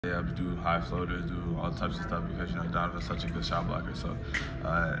Yeah, we do high floaters, do all types of stuff because, Donovan's such a good shot blocker. So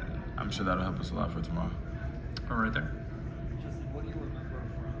I'm sure that'll help us a lot for tomorrow. Oh, right there. Tristan, what do you remember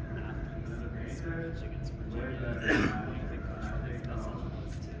from after the scrimmage against Purdue? What do you think Coach Harden's message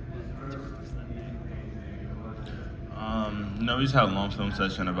was to reach that game? We just had a long film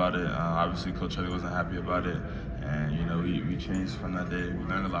session about it. Obviously, Coach Harden wasn't happy about it. And, we changed from that day. We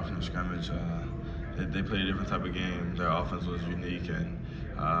learned a lot from the scrimmage. They played a different type of game. Their offense was unique. And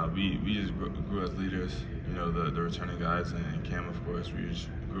we just grew as leaders. The returning guys and Cam, of course, we just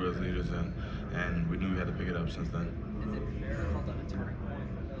grew as leaders. And we knew we had to pick it up since then. Is it fair to call that a turning point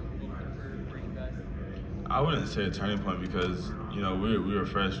for you guys? I wouldn't say a turning point because we were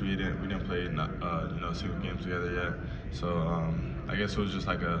fresh. We didn't play single games together yet. So I guess it was just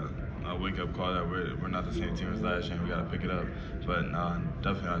like a wake up call that we're not the same team as last year. And we got to pick it up. But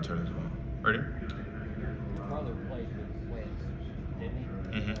definitely not a turning point. Ready? Your brother played with Lance, didn't he?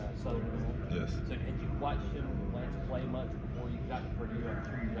 Mm-hmm. Southern Illinois. Yes. So had you watched him, Lance, play much before you got to Purdue? I'm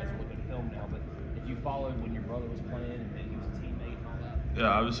sure you guys are looking at film now, but did you follow when your brother was playing and he was a teammate and all that? Yeah,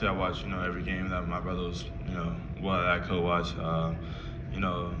 obviously I watched, every game that my brother was, that I could watch.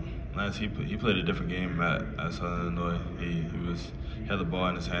 Lance, he played a different game at Southern Illinois. He had the ball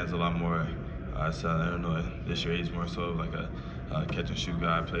in his hands a lot more at Southern Illinois. This year he's more so of like a catch and shoot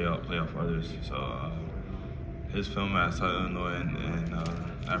guy, play off others. So his film at Southern Illinois and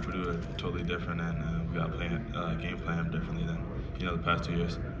at Purdue are totally different, and we got to play game plan differently than the past 2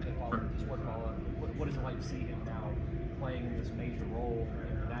 years. What is it like to see him now playing in this major role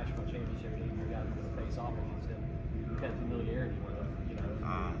in the national championship game? You guys are going to face off against him. You've had familiarity with him,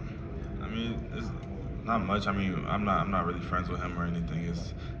 It's not much. I'm not really friends with him or anything.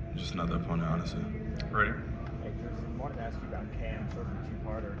 It's just another opponent, honestly. Ready? Hey, Tristan, I wanted to ask you about Cam, sort of a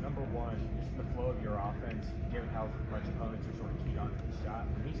two-parter. Number one, just the flow of your offense, given how much opponents are sort of keyed onto the shot.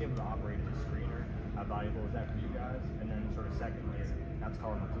 When he's able to operate as a screener, how valuable is that for you guys? And then sort of secondly, not to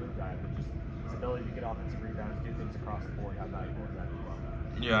call him a glue guy, but just his ability to get offensive rebounds, do things across the board, how valuable is that as well?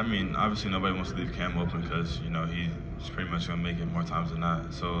 Yeah, obviously nobody wants to leave Cam open because, he's pretty much going to make it more times than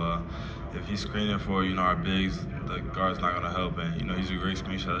not. So if he's screening for, our bigs, the guard's not going to help. And, he's a great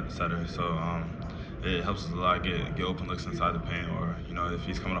screen setter. So it helps us a lot get open looks inside the paint or, if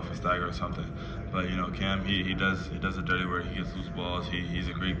he's coming off a stagger or something. But, Cam, he does the dirty work. He gets loose balls. He's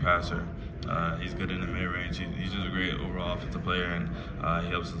a great passer. He's good in the mid-range. He's just a great overall offensive player, and he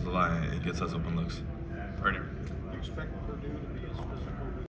helps us a lot and gets us open looks. Ready? Do you expect Purdue to be